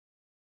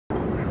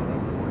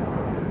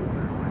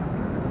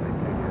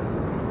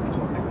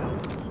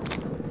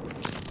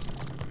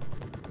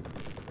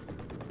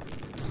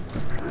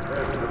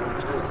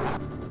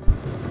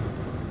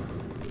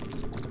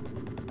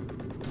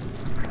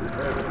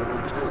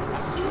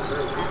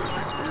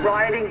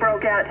Rioting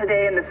broke out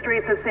today in the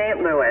streets of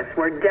St. Louis,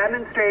 where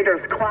demonstrators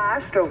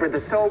clashed over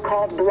the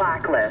so-called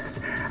Blacklist,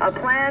 a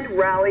planned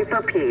rally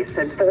for peace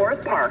in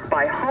Forest Park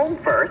by Home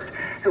First,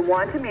 who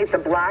want to meet the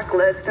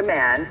Blacklist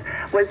demands,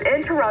 was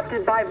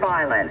interrupted by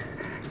violence.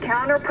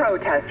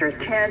 Counter-protesters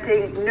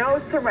chanting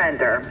 "No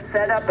surrender"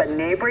 set up a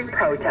neighboring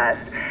protest,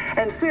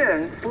 and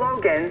soon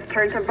slogans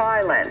turned to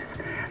violence.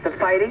 The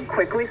fighting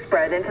quickly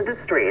spread into the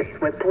streets,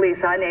 with police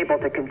unable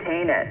to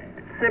contain it.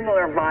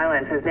 Similar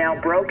violence has now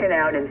broken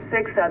out in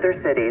 6 other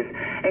cities,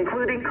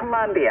 including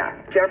Columbia,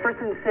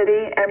 Jefferson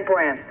City, and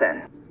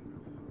Branson.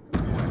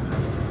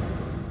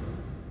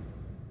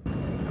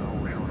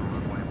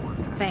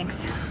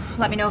 Thanks.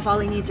 Let me know if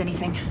Ollie needs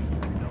anything.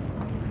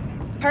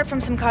 Apart from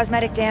some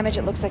cosmetic damage,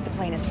 it looks like the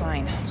plane is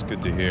fine. It's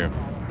good to hear.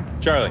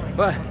 Charlie.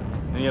 What?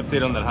 Any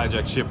update on that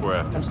hijacked ship we're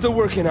after? I'm still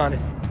working on it.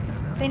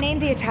 They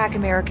named the attack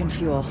American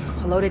fuel.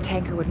 A loaded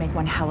tanker would make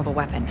one hell of a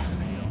weapon.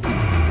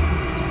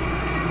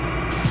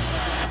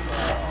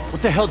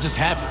 What the hell just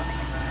happened?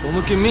 Don't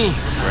look at me.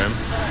 Grim?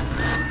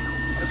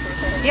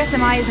 The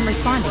SMI isn't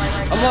responding.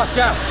 I'm locked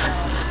out.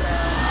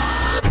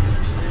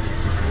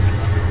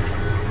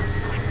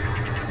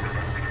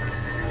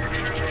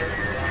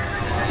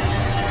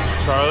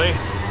 Charlie?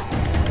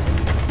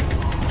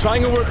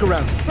 Trying a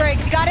workaround.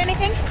 Briggs, you got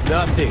anything?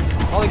 Nothing.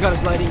 All I got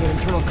is lighting and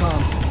internal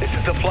comms. This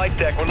is the flight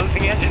deck. We're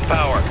losing engine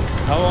power.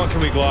 How long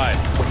can we glide?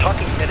 We're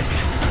talking minutes.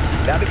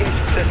 Navigation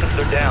systems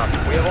are down.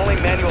 We have only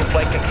manual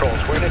flight controls.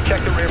 We're gonna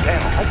check the rear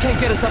panel. I can't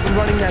get us up and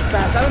running that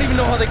fast. I don't even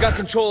know how they got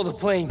control of the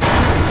plane.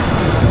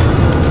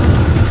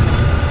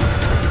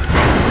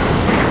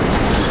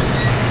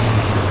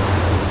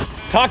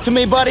 Talk to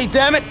me, buddy,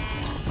 damn it!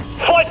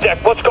 Flight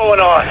deck, what's going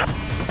on?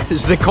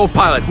 This is the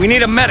co-pilot. We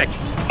need a medic.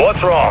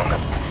 What's wrong?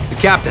 The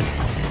captain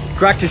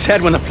cracked his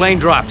head when the plane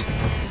dropped.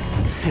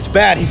 It's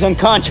bad. He's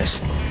unconscious.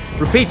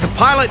 Repeat, the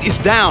pilot is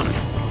down.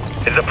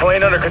 Is the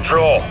plane under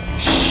control?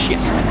 Shit.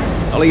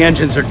 All the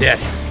engines are dead.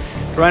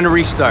 Trying to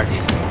restart.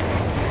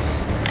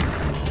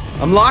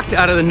 I'm locked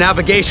out of the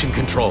navigation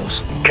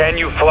controls. Can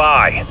you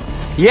fly?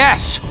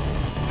 Yes!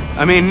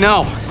 I mean,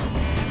 no.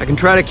 I can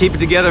try to keep it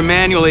together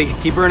manually,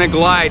 keep her in a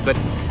glide, but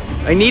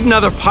I need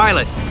another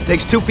pilot. It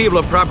takes 2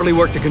 people to properly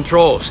work the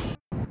controls.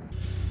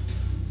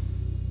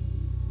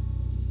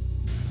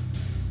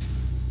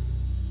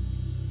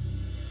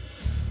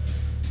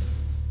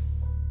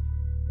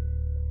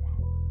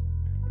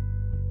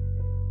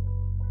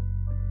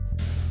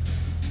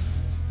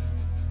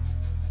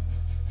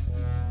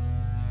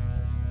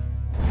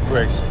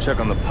 Briggs, check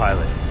on the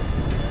pilot.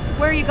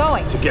 Where are you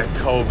going? To get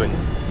Coben.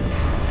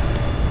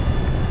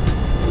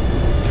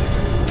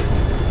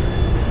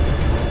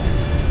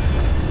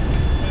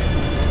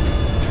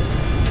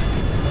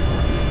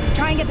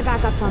 Try and get the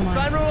backups online.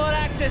 Try and roll out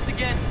access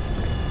again.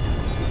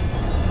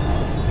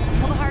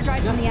 Pull the hard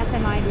drives from the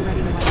SMI and be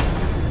ready to wipe them.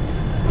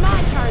 Come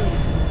on, Charlie.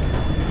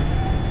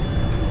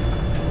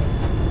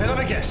 Hey, let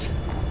me guess.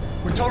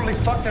 We're totally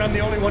fucked and I'm the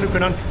only one who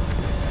can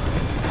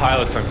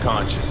Pilot's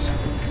unconscious.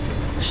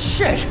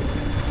 Shit!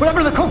 What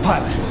happened to the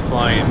co-pilot? He's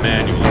flying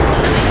manually.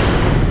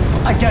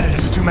 I get it,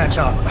 it's a 2-man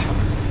job.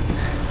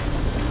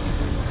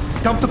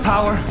 Dump the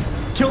power,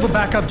 kill the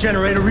backup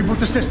generator, reboot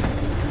the system.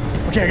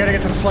 Okay, I gotta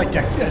get to the flight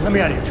deck. Yeah, let me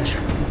out of here, Fisher.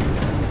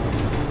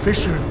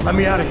 Fisher, let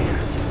me out of here.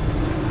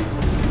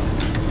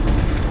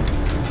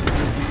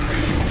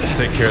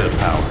 Take care of the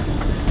power.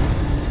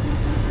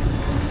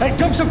 Hey,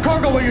 dump some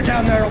cargo while you're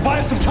down there. It'll buy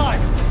us some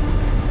time.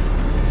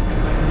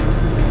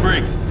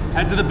 Briggs,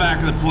 head to the back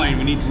of the plane.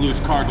 We need to lose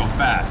cargo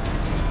fast.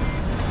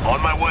 On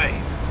my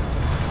way.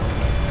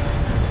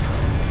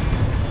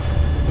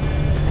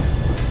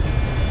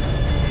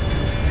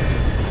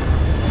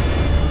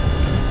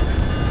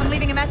 I'm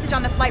leaving a message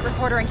on the flight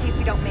recorder in case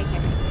we don't make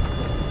it.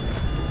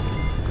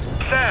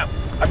 Sam,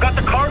 I've got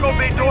the cargo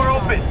bay door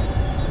open.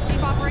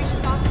 Chief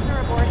Operations Officer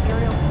aboard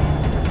Aerial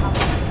Command Center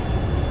Paladin.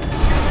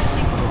 If you're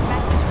listening to this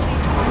message,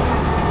 please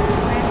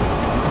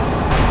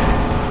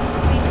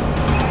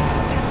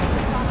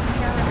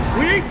contact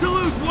We need to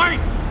lose weight!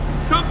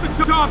 Dump the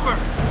chopper!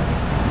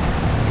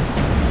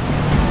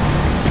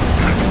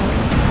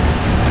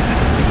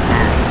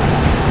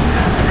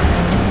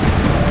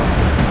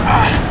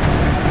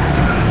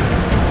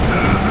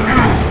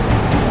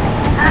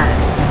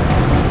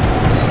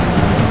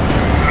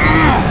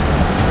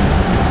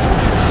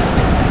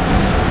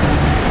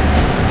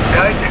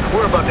 Guys,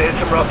 we're about to hit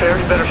some rough air.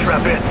 You better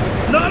strap in.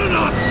 Not an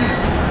option!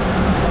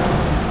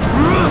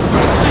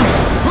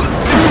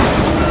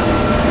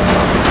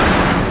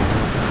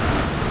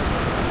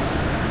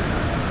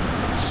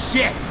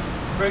 Shit!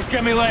 Briggs,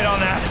 get me late on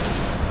that.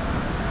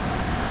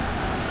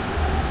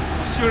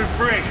 I'll shoot it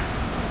free.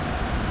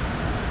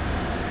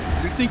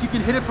 You think you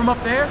can hit it from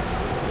up there?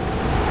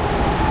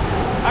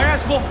 I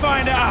guess we'll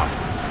find out.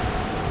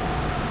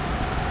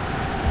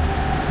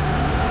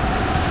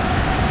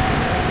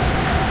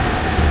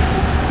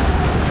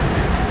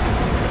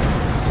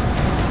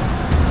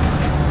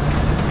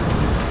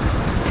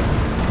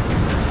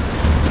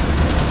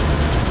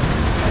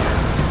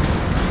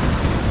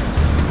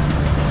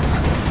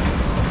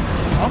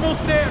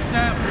 Almost there,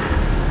 Sam.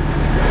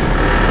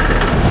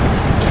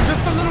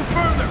 Just a little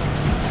further!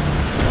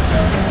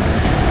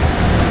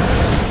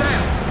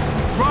 Sam,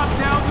 drop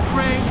down the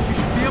crane. You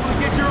should be able to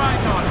get your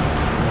eyes on it.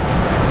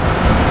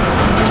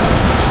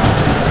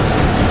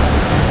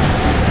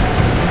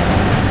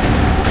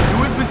 You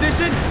in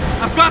position?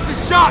 I've got the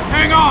shot!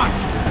 Hang on!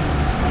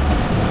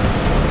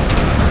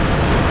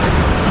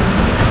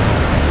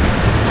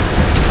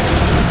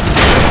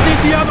 Just need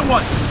the other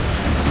one!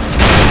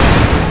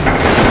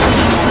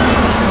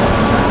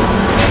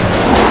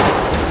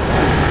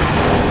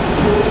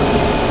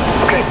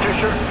 Okay,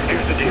 Fisher,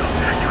 here's the deal.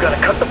 You gotta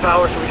cut the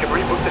power so we can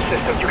reboot the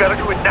system. You gotta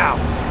do it now.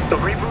 The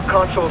reboot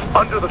console's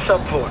under the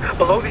subfloor,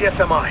 below the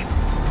SMI.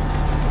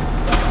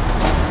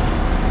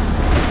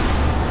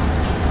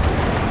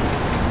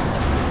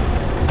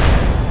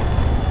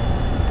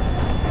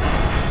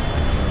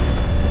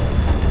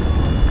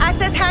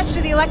 Access hatch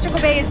to the electrical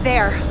bay is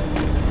there.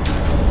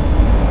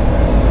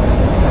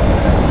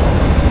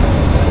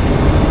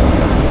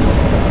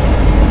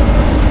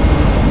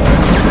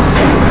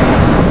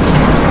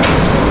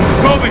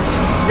 Moving!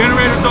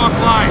 Generator's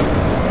offline.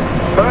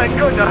 Alright,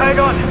 good. Now hang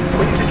on.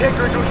 We need to take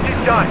her into a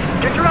steep dive.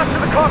 Get your ass to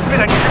the cockpit.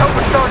 I need help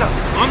with startup.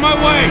 On my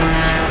way!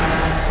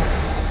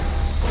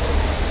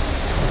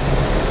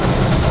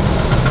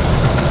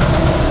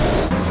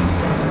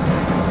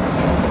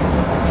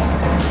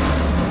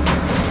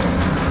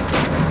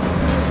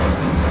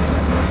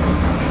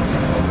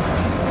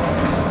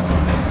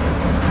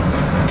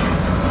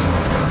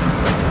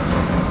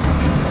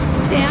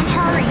 Sam,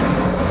 hurry!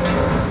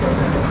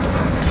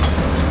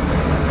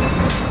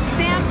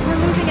 Sam, we're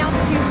losing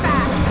altitude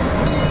fast.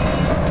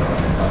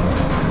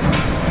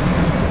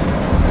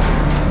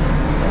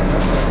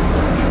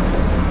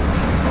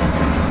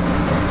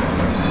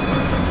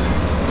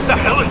 What the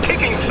hell is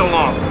taking so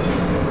long?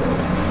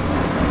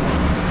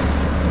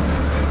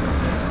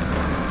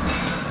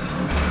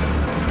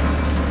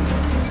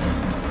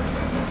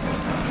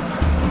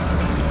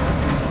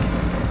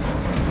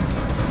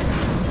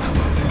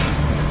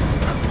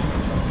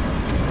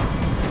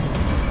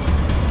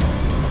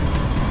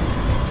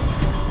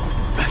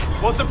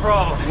 What's the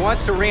problem? He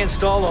wants to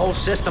reinstall the whole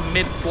system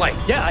mid-flight.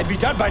 Yeah, I'd be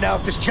done by now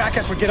if this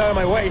jackass would get out of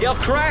my way. He'll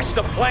crash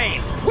the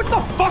plane. What the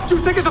fuck do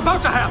you think is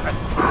about to happen?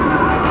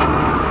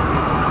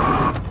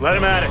 Let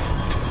him at it.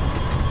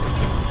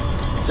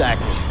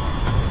 Exactly.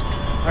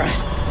 All right.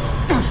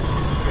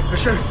 Okay,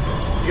 Fisher,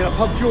 you gotta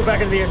pump fuel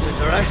back into the engines,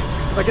 all right?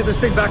 If I get this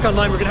thing back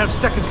online, we're gonna have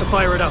seconds to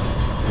fire it up.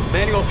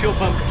 Manual fuel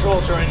pump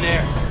controls are in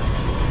there.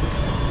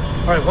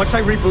 All right, once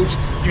I reboot,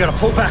 you gotta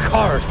pull back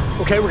hard.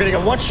 Okay, we're gonna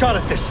get one shot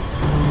at this.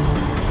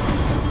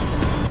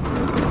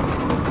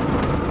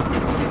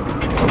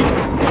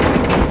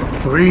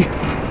 Three,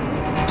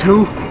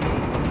 2,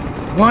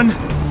 1,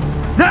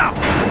 now!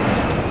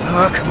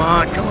 Come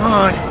on, come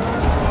on.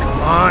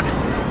 Come on.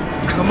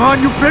 Come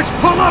on, you bitch!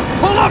 Pull up,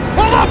 pull up,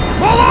 pull up,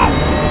 pull up!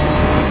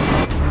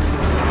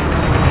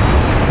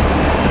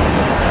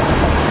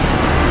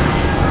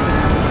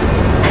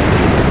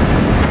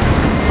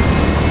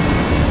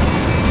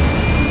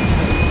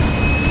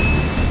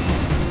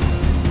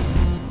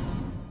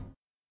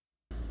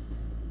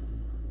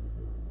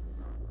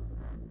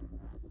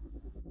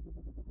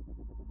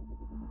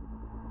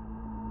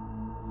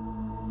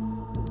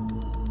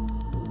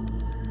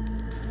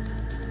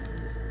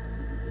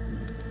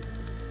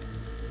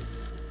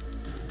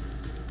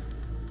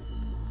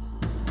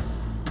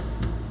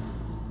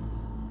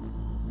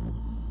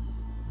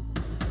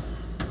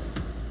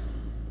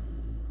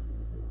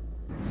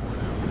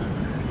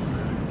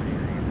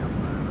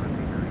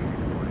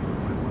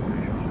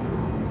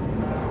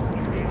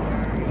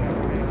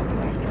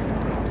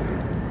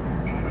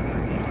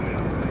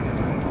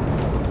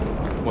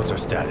 What's our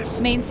status?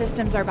 Main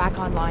systems are back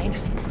online.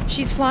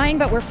 She's flying,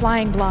 but we're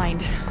flying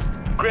blind.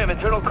 Grim,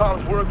 internal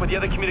comms work, but the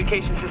other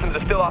communication systems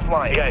are still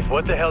offline. Hey guys,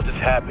 what the hell just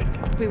happened?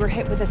 We were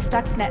hit with a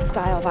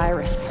Stuxnet-style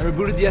virus. I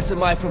rebooted the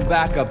SMI from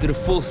backup, did a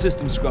full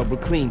system scrub, we're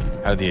clean.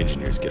 How'd the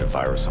engineers get a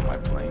virus on my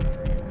plane?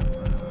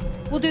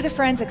 We'll do the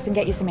forensics and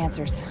get you some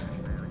answers.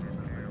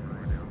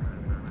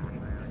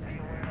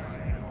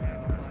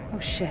 Oh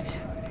shit.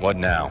 What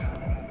now?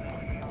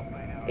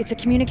 It's a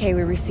communique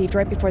we received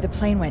right before the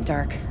plane went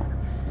dark.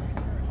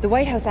 The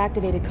White House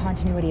activated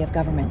continuity of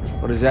government.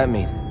 What does that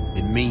mean?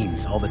 It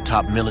means all the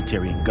top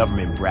military and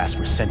government brass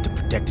were sent to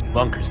protected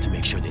bunkers to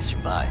make sure they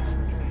survive.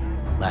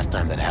 Last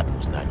time that happened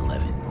was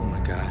 9/11. Oh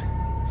my god.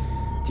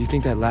 Do you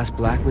think that last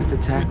Blacklist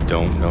attack?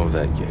 Don't know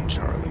that yet,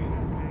 Charlie.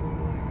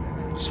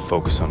 Just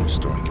focus on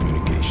restoring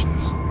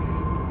communications.